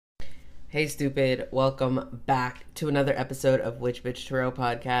Hey, stupid. Welcome back to another episode of Witch Bitch Tarot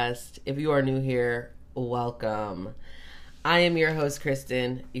Podcast. If you are new here, welcome. I am your host,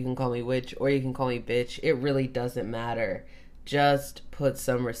 Kristen. You can call me Witch or you can call me Bitch. It really doesn't matter. Just put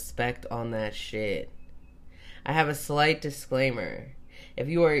some respect on that shit. I have a slight disclaimer. If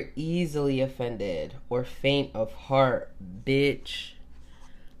you are easily offended or faint of heart, bitch,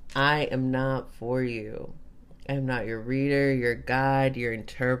 I am not for you. I'm not your reader, your guide, your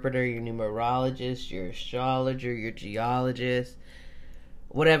interpreter, your numerologist, your astrologer, your geologist,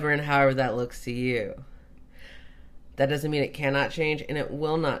 whatever and however that looks to you. That doesn't mean it cannot change, and it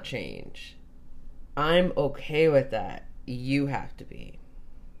will not change. I'm okay with that. You have to be.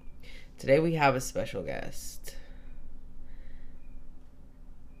 Today we have a special guest.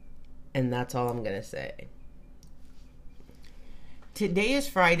 And that's all I'm going to say. Today is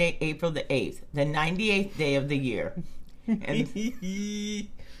Friday, April the 8th, the 98th day of the year. And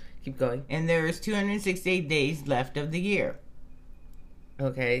keep going. And there is 268 days left of the year.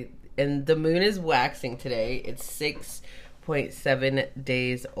 Okay. And the moon is waxing today. It's 6.7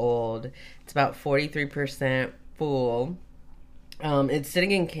 days old. It's about 43% full. It's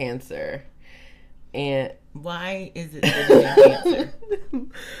sitting in Cancer. And why is it sitting in Cancer?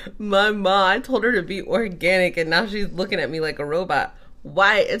 My mom, I told her to be organic, and now she's looking at me like a robot.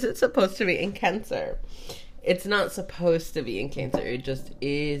 Why is it supposed to be in Cancer? It's not supposed to be in Cancer. It just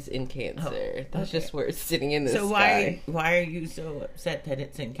is in Cancer. That's just where it's sitting in the sky. So why are you so upset that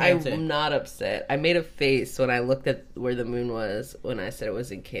it's in Cancer? I'm not upset. I made a face when I looked at where the moon was when I said it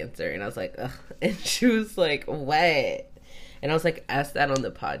was in Cancer, and I was like, ugh. And she was like, what? And I was like, ask that on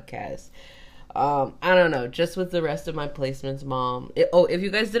the podcast. I don't know. Just with the rest of my placements, Mom. If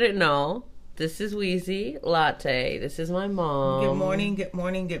you guys didn't know, this is Wheezy Latte. This is my mom. Good morning, good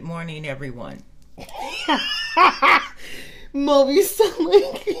morning, good morning, everyone. Mom, you sound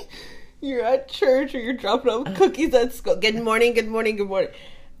like you're at church or you're dropping off cookies at school. Good morning, good morning, good morning.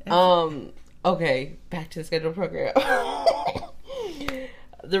 Okay, back to the scheduled program.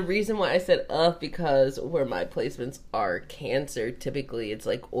 The reason why I said because where my placements are Cancer, typically it's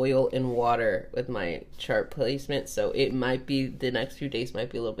like oil and water with my chart placement. So it might be, the next few days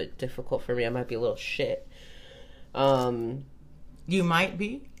might be a little bit difficult for me. I might be a little shit. You might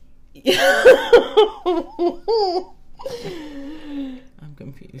be? I'm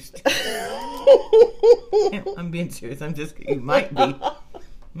confused. I'm being serious. You might be.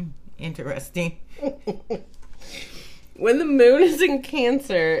 Interesting. When the moon is in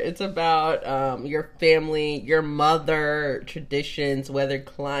Cancer, it's about your family, your mother, traditions, weather,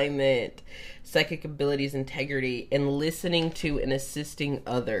 climate, psychic abilities, integrity, and listening to and assisting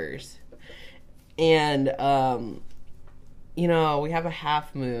others. And, we have a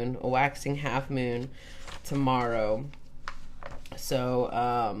half moon, a waxing half moon tomorrow. So,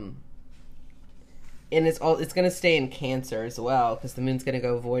 and it's going to stay in Cancer as well, because the moon's going to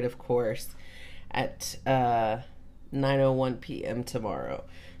go void, of course, at 9:01 p.m. tomorrow.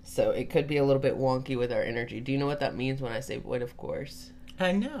 So it could be a little bit wonky with our energy. Do you know what that means when I say void, of course?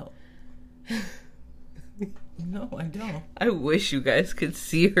 I know. No, I don't. I wish you guys could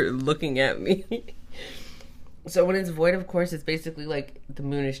see her looking at me. So when it's void, of course, it's basically like the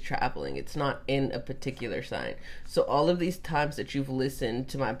moon is traveling. It's not in a particular sign. So all of these times that you've listened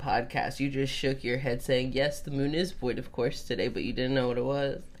to my podcast, you just shook your head saying, yes, the moon is void, of course, today, but you didn't know what it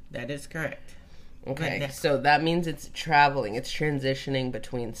was. That is correct. Okay, so that means it's traveling. It's transitioning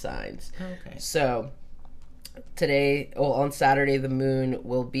between signs. Okay. So today, on Saturday, the moon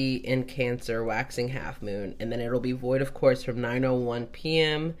will be in Cancer, waxing half moon, and then it'll be void, of course, from 9:01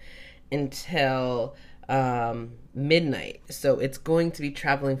 p.m. until midnight. So it's going to be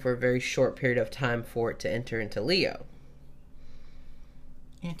traveling for a very short period of time for it to enter into Leo.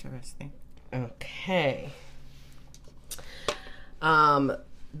 Interesting. Okay.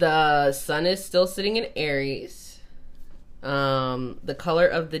 The sun is still sitting in Aries. The color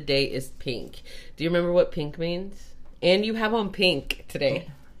of the day is pink. Do you remember what pink means? And you have on pink today.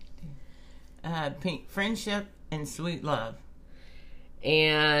 Pink, friendship and sweet love.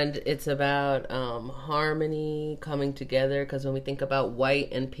 And it's about harmony, coming together. Because when we think about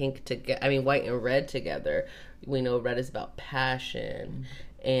white and pink together, white and red together, we know red is about passion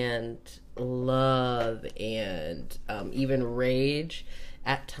and love and even rage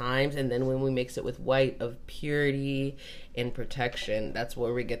at times. And then when we mix it with white, of purity and protection, that's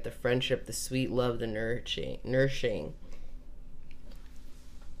where we get the friendship, the sweet love, the nourishing.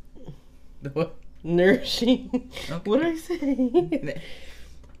 The what? Nourishing. Okay. What did I say?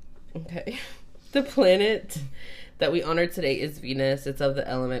 Okay. The that we honor today is Venus. It's of the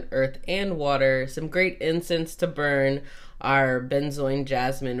element earth and water. Some great incense to burn are benzoin,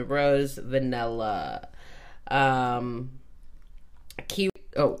 jasmine, rose, vanilla. Some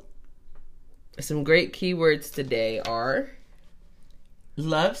great keywords today are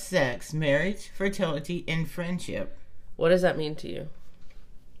love, sex, marriage, fertility, and friendship. What does that mean to you?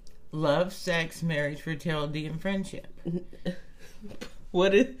 Love, sex, marriage, fertility, and friendship.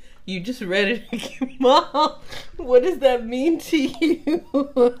 What is... You just read it again, Mom. What does that mean to you?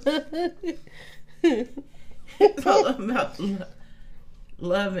 It's all about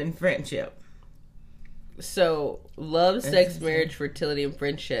love and friendship. So, love, sex, marriage, fertility, and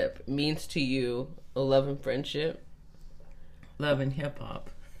friendship means to you love and friendship? Love and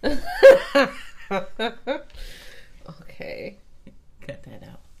hip-hop. Okay. Cut that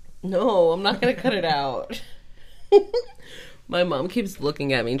out. No, I'm not going to cut it out. My mom keeps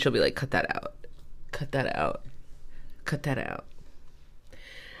looking at me and she'll be like, cut that out. Cut that out. Cut that out.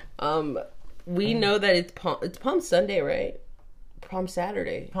 We know that it's Palm Sunday, right? Palm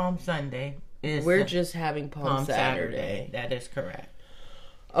Saturday. Palm Sunday. We're just having Palm Saturday. That is correct.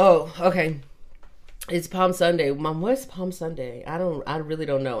 Oh, okay. It's Palm Sunday. Mom, what's Palm Sunday? I really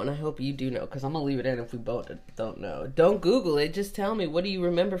don't know, and I hope you do know, because I'm going to leave it in if we both don't know. Don't Google it. Just tell me, what do you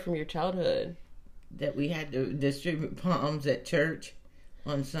remember from your childhood? That we had to distribute palms at church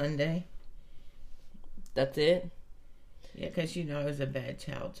on Sunday. That's it? Yeah, because, I was a bad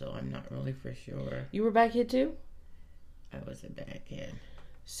child, so I'm not really for sure. You were a bad kid, too? I was a bad kid.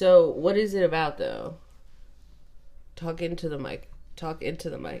 So, what is it about, though? Talk into the mic. Talk into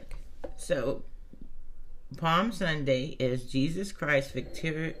the mic. So, Palm Sunday is Jesus Christ's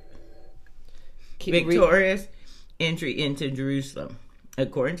victorious entry into Jerusalem.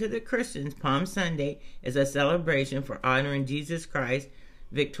 According to the Christians, Palm Sunday is a celebration for honoring Jesus Christ's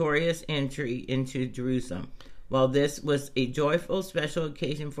victorious entry into Jerusalem. While this was a joyful special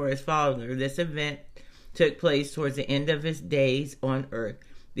occasion for his follower, this event took place towards the end of his days on earth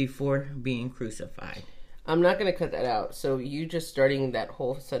before being crucified. I'm not going to cut that out. So you just starting that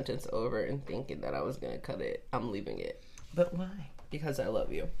whole sentence over and thinking that I was going to cut it, I'm leaving it. But why? Because I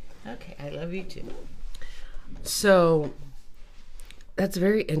love you. Okay, I love you too. So... That's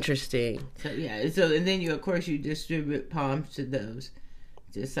very interesting. So and then you distribute palms to those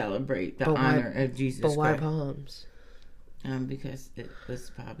to celebrate the honor of Jesus Christ. But why palms? Because it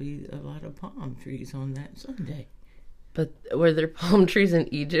was probably a lot of palm trees on that Sunday. But were there palm trees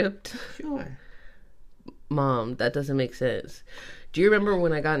in Egypt? Sure. Mom, that doesn't make sense. Do you remember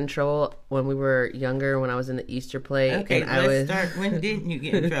when I got in trouble when we were younger, when I was in the Easter play? Okay, let's start. When didn't you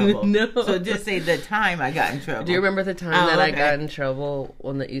get in trouble? No. So just say the time I got in trouble. Do you remember the time I got in trouble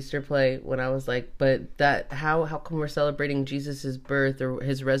on the Easter play when I was like, but how come we're celebrating Jesus' birth or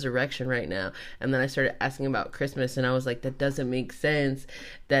his resurrection right now? And then I started asking about Christmas and I was like, that doesn't make sense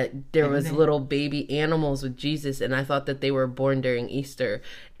that there was little baby animals with Jesus and I thought that they were born during Easter.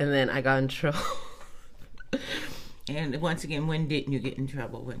 And then I got in trouble. And once again, when didn't you get in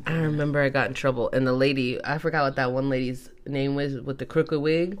trouble? I remember I got in trouble. And the lady, I forgot what that one lady's name was with the crooked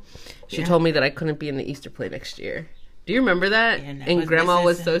wig. She told me that I couldn't be in the Easter play next year. Do you remember that? Yeah, and Grandma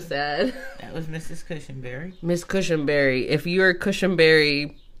was so sad. That was Mrs. Cushenberry. Miss Cushenberry. If you're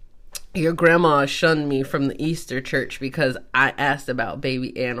Cushenberry, your grandma shunned me from the Easter church because I asked about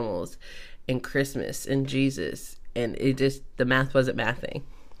baby animals and Christmas and Jesus. And the math wasn't mathing.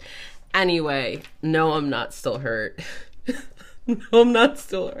 Anyway, no, I'm not still hurt. No, I'm not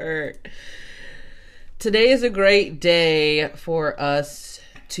still hurt. Today is a great day for us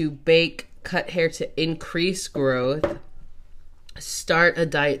to bake, cut hair to increase growth, start a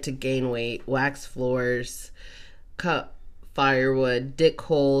diet to gain weight, wax floors, cut firewood, dig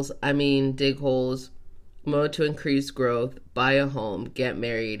holes, mow to increase growth, buy a home, get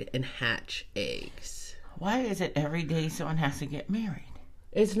married, and hatch eggs. Why is it every day someone has to get married?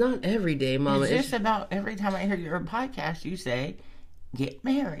 It's not every day, Mama. It's just about every time I hear your podcast, you say, get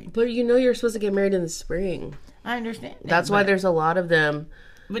married. But you're supposed to get married in the spring. I understand that. That's why there's a lot of them.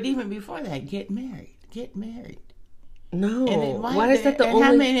 But even before that, get married. Get married. No. Why is that the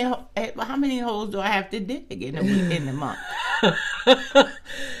only... How many holes do I have to dig in a month?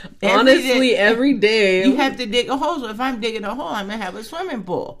 Honestly, every day. You have to dig a hole. So if I'm digging a hole, I'm going to have a swimming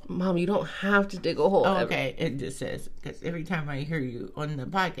pool. Mom, you don't have to dig a hole. Oh, okay. It just says, because every time I hear you on the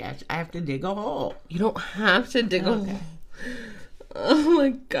podcast, I have to dig a hole. You don't have to dig a hole. Oh my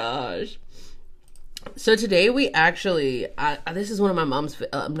gosh. So today we actually, this is one of my mom's,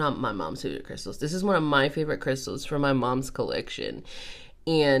 not my mom's favorite crystals. This is one of my favorite crystals from my mom's collection.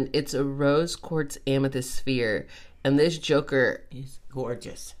 And it's a rose quartz amethyst sphere. And this joker is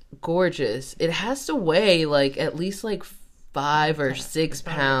gorgeous. Gorgeous. It has to weigh like at least like 5 or 6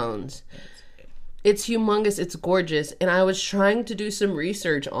 pounds. It's humongous. It's gorgeous. And I was trying to do some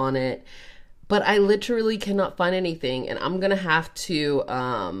research on it, but I literally cannot find anything. And I'm going to have to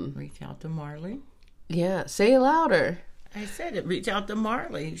reach out to Marley. Yeah, say it louder. I said it. Reach out to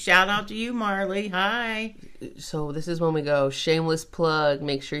Marley. Shout out to you, Marley. Hi. So this is when we go shameless plug.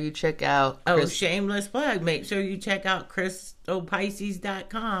 Make sure you check out. Shameless plug. Make sure you check out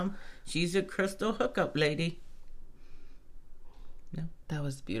crystalpisces.com. She's a crystal hookup lady. No, that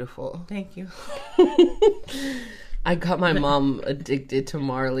was beautiful. Thank you. I got my mom addicted to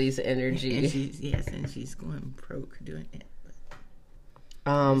Marley's energy. And she's going broke doing it.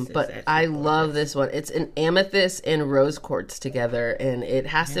 But I love this one. It's an amethyst and rose quartz together, and it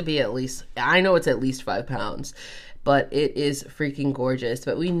has to be at least, I know it's at least 5 pounds, but it is freaking gorgeous.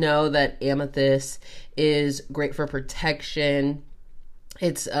 But we know that amethyst is great for protection.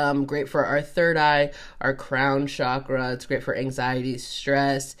 It's great for our third eye, our crown chakra. It's great for anxiety,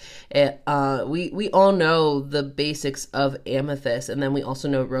 stress. We all know the basics of amethyst, and then we also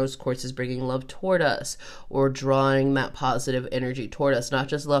know rose quartz is bringing love toward us or drawing that positive energy toward us, not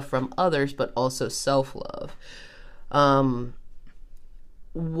just love from others, but also self-love.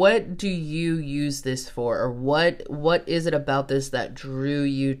 What do you use this for, or what is it about this that drew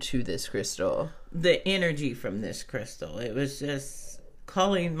you to this crystal? The energy from this crystal. It was just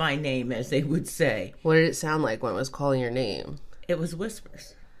calling my name, as they would say. What did it sound like when it was calling your name? It was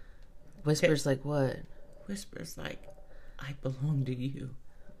whispers. Whispers like what? Whispers like, I belong to you.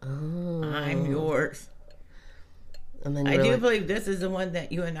 Oh. I'm yours. And then I do believe this is the one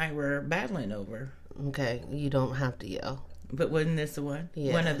that you and I were battling over. Okay, you don't have to yell. But wasn't this the one?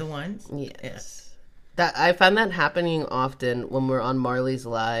 Yeah. One of the ones? Yes. That I find that happening often when we're on Marley's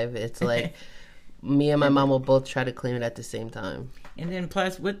Live. It's like me and my mom will both try to claim it at the same time. And then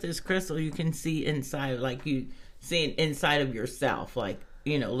plus with this crystal, you can see inside, like you see inside of yourself. Like,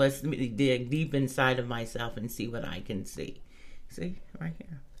 let's dig deep inside of myself and see what I can see. See, right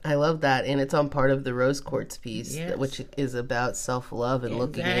here. I love that. And it's on part of the rose quartz piece, yes, which is about self-love and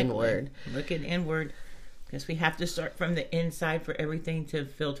looking inward. Looking inward. Because we have to start from the inside for everything to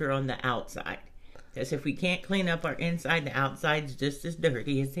filter on the outside. Because if we can't clean up our inside, the outside's just as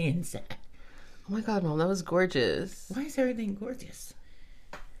dirty as the inside. Oh my God, Mom, that was gorgeous. Why is everything gorgeous?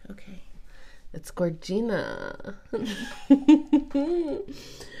 Okay. It's Gorgina.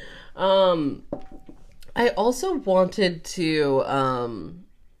 I also wanted to, I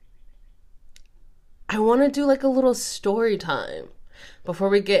want to do like a little story time before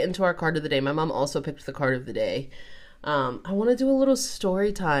we get into our card of the day. My mom also picked the card of the day. I want to do a little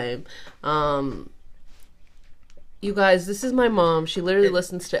story time. You guys, this is my mom. She literally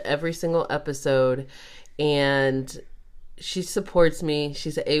listens to every single episode, and she supports me.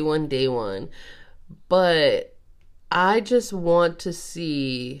 She's an A1 day one. But I just want to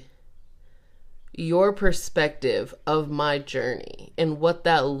see your perspective of my journey and what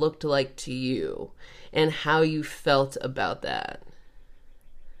that looked like to you and how you felt about that.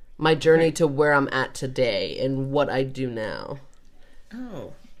 My journey to where I'm at today and what I do now.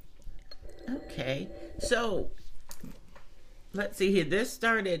 Oh, okay. So, let's see here. This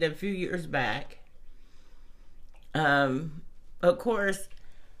started a few years back. Of course,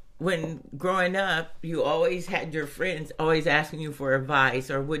 when growing up, you always had your friends always asking you for advice,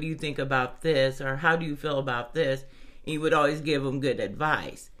 or what do you think about this, or how do you feel about this? And you would always give them good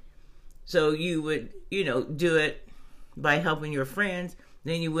advice. So you would, do it by helping your friends.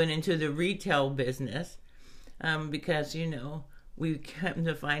 Then you went into the retail business because, we come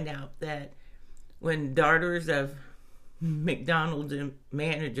to find out that when daughters of McDonald's and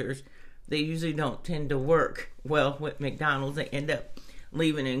managers, they usually don't tend to work well with McDonald's. They end up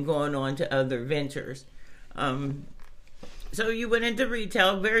leaving and going on to other ventures. So you went into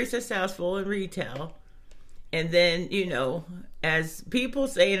retail, very successful in retail. And then, as people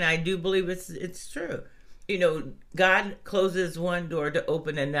say, and I do believe it's true, God closes one door to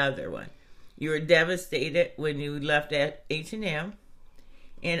open another one. You were devastated when you left at H&M.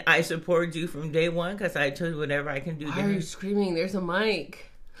 And I supported you from day one because I told you whatever I can do. Why are you screaming? There's a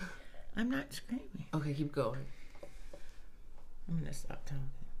mic. I'm not screaming. Okay, keep going. I'm going to stop talking.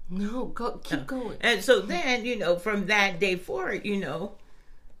 No, keep going. And so then, from that day forward,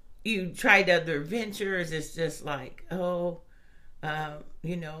 you tried other ventures. It's just like, let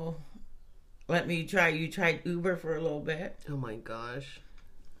me try. You tried Uber for a little bit. Oh my gosh.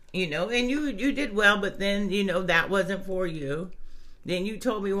 And you did well, but then, that wasn't for you. Then you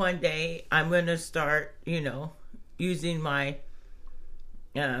told me one day, I'm going to start, using my,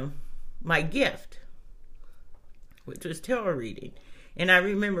 my gift. which was tarot reading. And I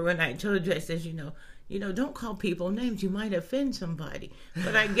remember when I told you, I said, don't call people names. You might offend somebody.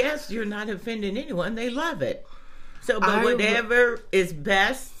 But I guess you're not offending anyone. They love it. So, but whatever is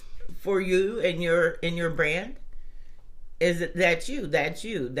best for you and your brand, that's you.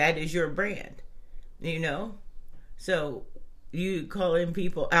 That is your brand. So you calling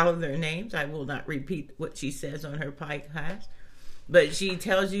people out of their names. I will not repeat what she says on her podcast. But she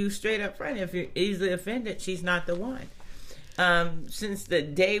tells you straight up front, if you're easily offended, she's not the one. Since the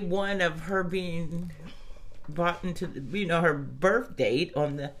day one of her being brought into her birth date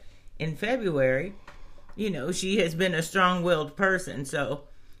in February, she has been a strong-willed person. So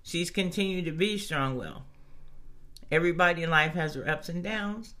she's continued to be strong-willed. Everybody in life has their ups and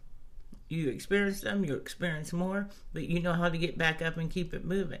downs. You experience them, you experience more, but you know how to get back up and keep it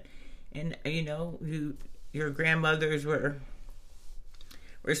moving. And your grandmothers were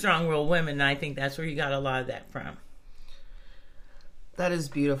strong-willed women, and I think that's where you got a lot of that from. That is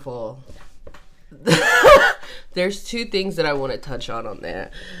beautiful. There's two things that I want to touch on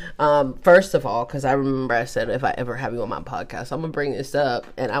there. First of all, because I remember I said if I ever have you on my podcast, I'm going to bring this up,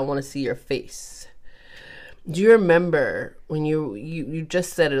 and I want to see your face. Do you remember when you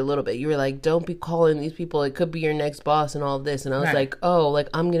just said it a little bit? You were like, don't be calling these people. It could be your next boss and all of this. And I was like, oh, like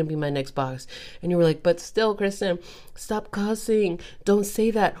I'm going to be my next boss. And you were like, but still, Kristen, stop cussing. Don't say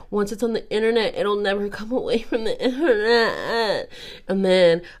that. Once it's on the internet, it'll never come away from the internet. And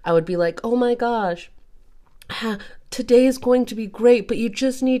then I would be like, oh my gosh, today is going to be great, but you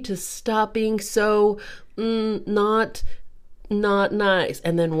just need to stop being so not nice.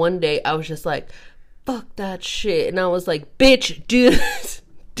 And then one day I was just like, fuck that shit. And I was like, bitch, do this,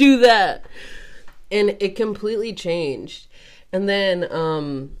 do that. And it completely changed. And then,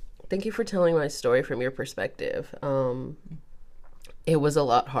 thank you for telling my story from your perspective. It was a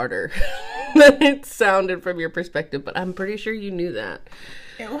lot harder than it sounded from your perspective, but I'm pretty sure you knew that.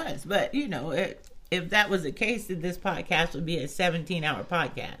 It was, but if that was the case, then this podcast would be a 17-hour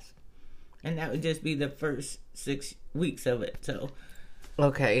podcast. And that would just be the first 6 weeks of it, so...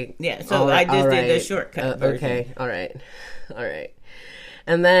 Okay. Yeah, so I just did the shortcut version. Okay, all right.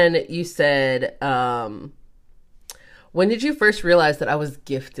 And then you said, when did you first realize that I was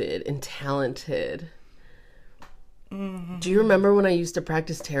gifted and talented? Mm-hmm. Do you remember when I used to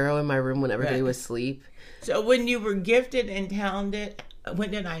practice tarot in my room when everybody was asleep? So when you were gifted and talented,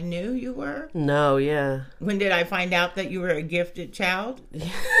 when did I knew you were? No, yeah. When did I find out that you were a gifted child?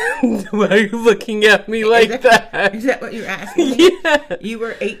 Why are you looking at me like that? Is that what you're asking me? Yeah. You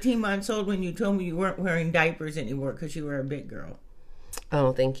were 18 months old when you told me you weren't wearing diapers anymore because you were a big girl.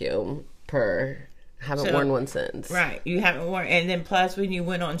 Oh, thank you. Haven't worn one since. Right. You haven't worn. And then plus when you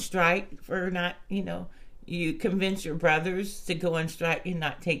went on strike for not, you convinced your brothers to go on strike and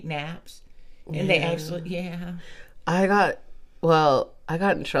not take naps. And they actually, I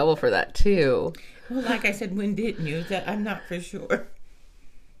got in trouble for that too. Well, like I said, when didn't you? I'm not for sure.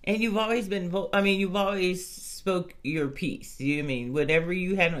 And you've always been, you've always spoke your piece. Whatever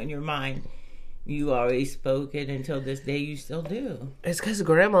you had on your mind, you always spoke it until this day you still do. It's because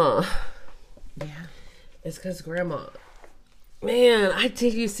Grandma. Yeah. It's because Grandma. Man, I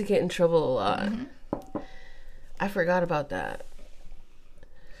did used to get in trouble a lot. Mm-hmm. I forgot about that.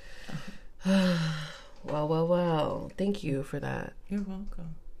 Well. Thank you for that. You're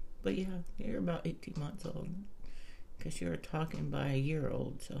welcome. But yeah, you're about 18 months old. Because you're talking by a year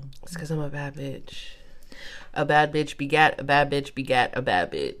old, so. It's because I'm a bad bitch. A bad bitch begat a bad bitch begat a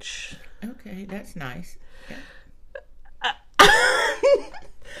bad bitch. Okay, that's nice. Yeah.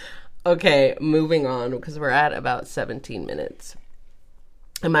 Okay, moving on, because we're at about 17 minutes.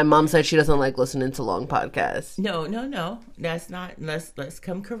 And my mom said she doesn't like listening to long podcasts. No. That's not. Let's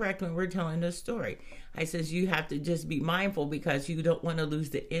come correct when we're telling the story. I says you have to just be mindful because you don't want to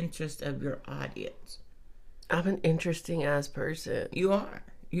lose the interest of your audience. I'm an interesting ass person. You are.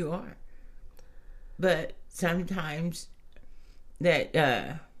 But sometimes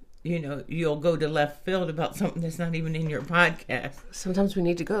that you'll go to left field about something that's not even in your podcast. Sometimes we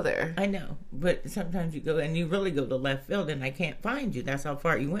need to go there. I know, but sometimes you go and you really go to left field and I can't find you. That's how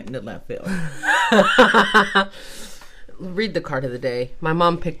far you went into left field. Read the card of the day. My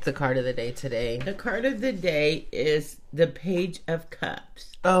mom picked the card of the day today. The card of the day is the Page of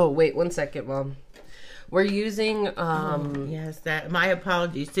Cups. Oh, wait 1 second, Mom. We're using my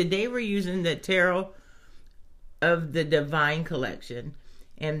apologies. Today we're using the Tarot of the Divine Collection.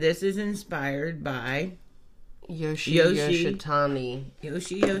 And this is inspired by Yoshi Yoshitani.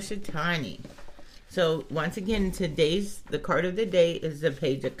 Yoshi Yoshitani. So once again, the card of the day is the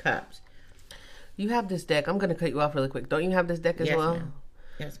Page of Cups. You have this deck. I'm going to cut you off really quick. Don't you have this deck as well? Ma'am.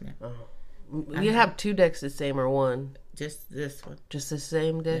 Yes, ma'am. Oh, You have 2 decks the same or one? Just this one. Just the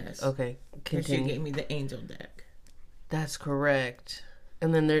same deck? Yes. Okay, Because she continue. gave me the angel deck. That's correct.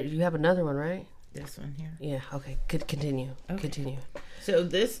 And then you have another one, right? This one here. Yeah, okay. Continue. Okay. Continue. So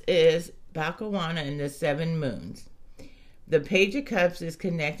this is Bakawana and the 7 moons. The Page of Cups is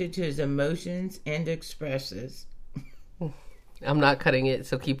connected to his emotions and expresses. I'm not cutting it,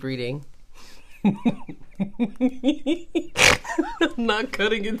 so keep reading. I'm not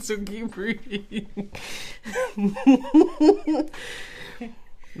cutting it, so keep reading.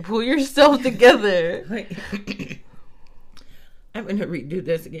 Pull yourself together. I'm going to redo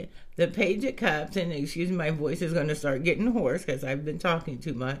this again. The Page of Cups, and excuse me, my voice is going to start getting hoarse because I've been talking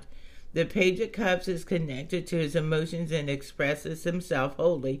too much. The Page of Cups is connected to his emotions and expresses himself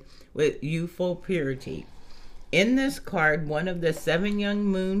wholly with youthful purity. In this card, one of the 7 young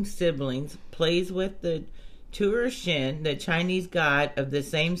moon siblings plays with the Tuer Shin, the Chinese god of the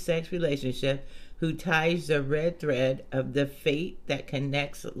same-sex relationship, who ties the red thread of the fate that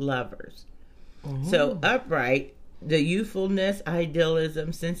connects lovers. Ooh. So upright, the youthfulness,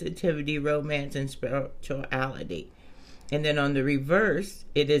 idealism, sensitivity, romance, and spirituality. And then on the reverse,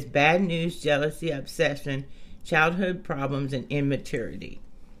 it is bad news, jealousy, obsession, childhood problems, and immaturity.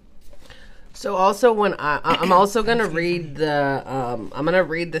 So also when I'm also gonna read I'm gonna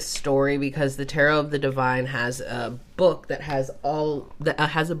read the story because the Tarot of the Divine has a book that has all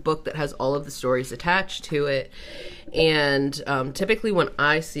of the stories attached to it, and typically when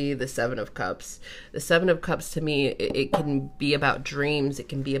I see the 7 of Cups, the 7 of Cups to me it can be about dreams, it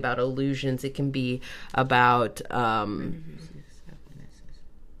can be about illusions, it can be about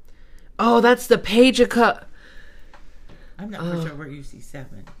oh, that's the Page of Cups. I'm not for sure where you see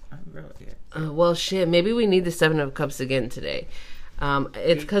 7. I'm really good. Well, shit. Maybe we need the 7 of Cups again today.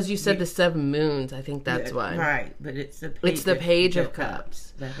 It's because you said the 7 moons. I think that's why. Right, but it's the Page of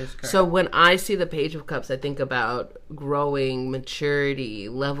Cups. That is correct. So when I see the Page of Cups, I think about growing, maturity,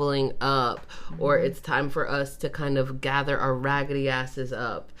 leveling up, or it's time for us to kind of gather our raggedy asses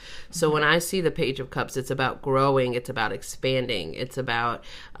up. So when I see the Page of Cups, it's about growing. It's about expanding. It's about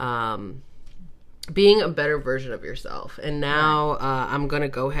being a better version of yourself. And now I'm going to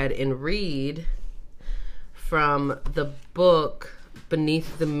go ahead and read from the book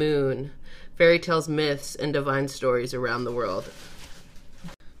Beneath the Moon, Fairy Tales, Myths, and Divine Stories Around the World.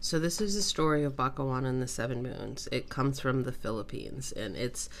 So this is the story of Bakawana and the 7 Moons. It comes from the Philippines, and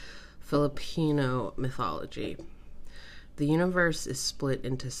it's Filipino mythology. The universe is split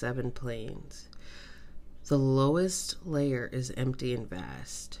into 7 planes. The lowest layer is empty and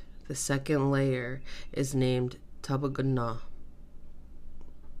vast. The second layer is named Tabagana.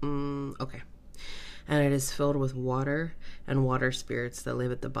 Okay. And it is filled with water and water spirits that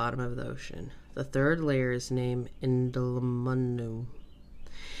live at the bottom of the ocean. The third layer is named Indalamanu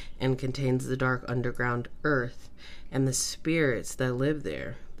and contains the dark underground earth and the spirits that live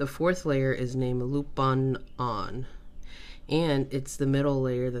there. The fourth layer is named Lupanan, and it's the middle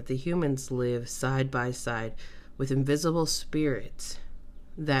layer that the humans live side by side with invisible spirits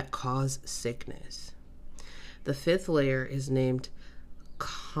that cause sickness. The fifth layer is named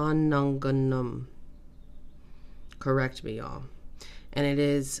Kananganam. Correct me, y'all. And it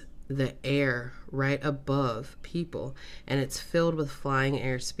is the air right above people, and it's filled with flying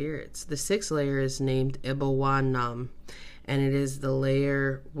air spirits. The sixth layer is named Ibawanam, and it is the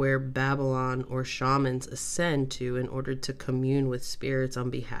layer where Babylon or shamans ascend to in order to commune with spirits on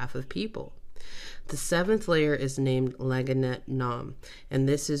behalf of people. The seventh layer is named Laganet Nam, and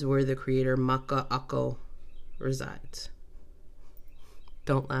this is where the creator Maka Ako resides.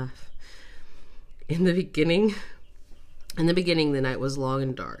 Don't laugh. In the beginning, the night was long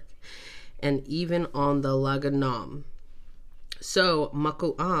and dark, and even on the Laganam. So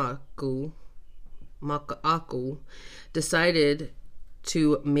Maka'aku decided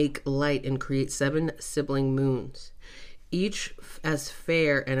to make light and create 7 sibling moons, each as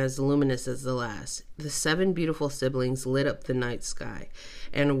fair and as luminous as the last. The 7 beautiful siblings lit up the night sky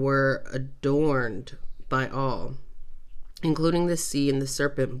and were adorned by all, including the sea and the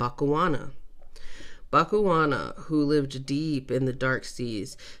serpent Bakawana. Bakawana, who lived deep in the dark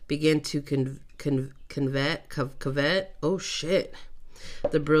seas, began to covet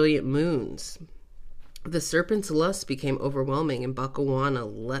the brilliant moons. The serpent's lust became overwhelming, and Bakawana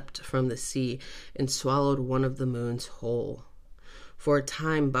leapt from the sea and swallowed one of the moons whole. For a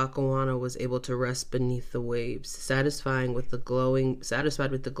time, Bakawana was able to rest beneath the waves, satisfied with the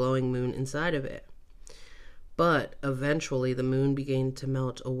glowing moon inside of it. But eventually, the moon began to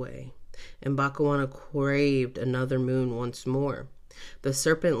melt away, and Bakawana craved another moon once more. The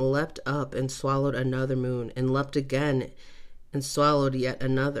serpent leapt up and swallowed another moon, and leapt again and swallowed yet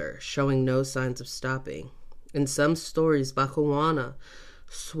another, showing no signs of stopping. In some stories, Bakuwana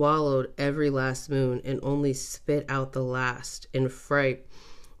swallowed every last moon and only spit out the last in fright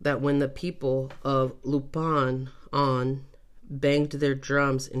that when the people of Lupan on banged their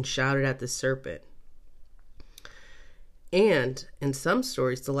drums and shouted at the serpent. And in some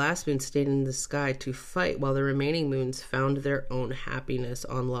stories, the last moon stayed in the sky to fight while the remaining moons found their own happiness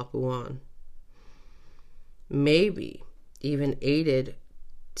on Lapuan. Maybe even aided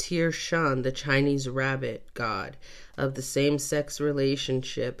Tir Shan, the Chinese rabbit god of the same-sex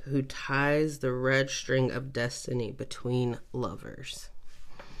relationship who ties the red string of destiny between lovers.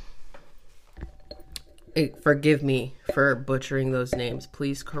 Forgive me for butchering those names.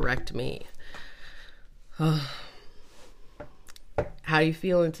 Please correct me. How are you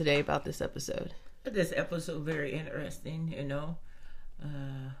feeling today about this episode? This episode very interesting,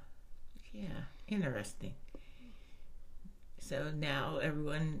 interesting. So now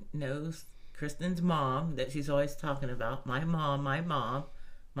everyone knows Kristen's mom that she's always talking about. My mom.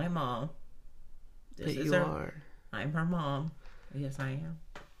 This is her. Are. I'm her mom. Yes, I am.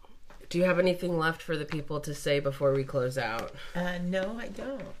 Do you have anything left for the people to say before we close out? No, I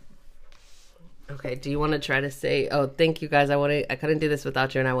don't. Okay, do you want to try to say, thank you guys, I couldn't do this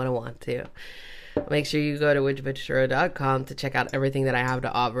without you and I want to. Make sure you go to witchbitchtarot.com to check out everything that I have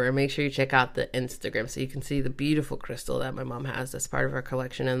to offer. And make sure you check out the Instagram so you can see the beautiful crystal that my mom has that's part of our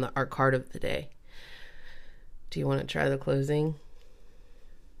collection and our card of the day. Do you want to try the closing?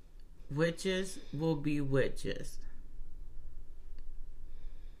 Witches will be witches.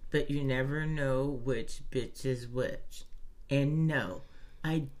 But you never know which bitch is which. And no,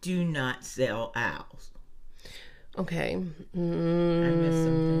 I do not sell owls. Okay. I missed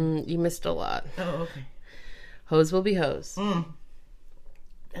something. You missed a lot. Oh, okay. Hoes will be hoes.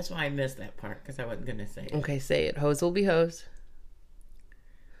 That's why I missed that part, because I wasn't going to say it. Okay, say it. Hoes will be hoes.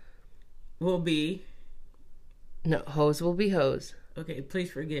 Will be. No, hoes will be hoes. Okay, please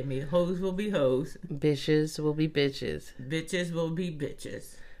forgive me. Hoes will be hoes. Bitches will be bitches. Bitches will be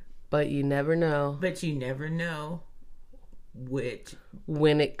bitches. But you never know. But you never know which.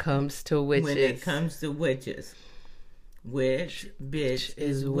 When it comes to witches. When it comes to witches. Which bitch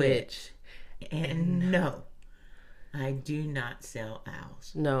is which. And no, I do not sell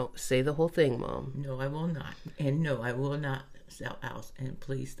owls. No, say the whole thing, Mom. No, I will not. And no, I will not sell owls. And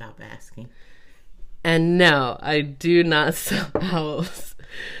please stop asking. And no, I do not sell owls.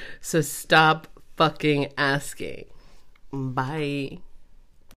 So stop fucking asking. Bye.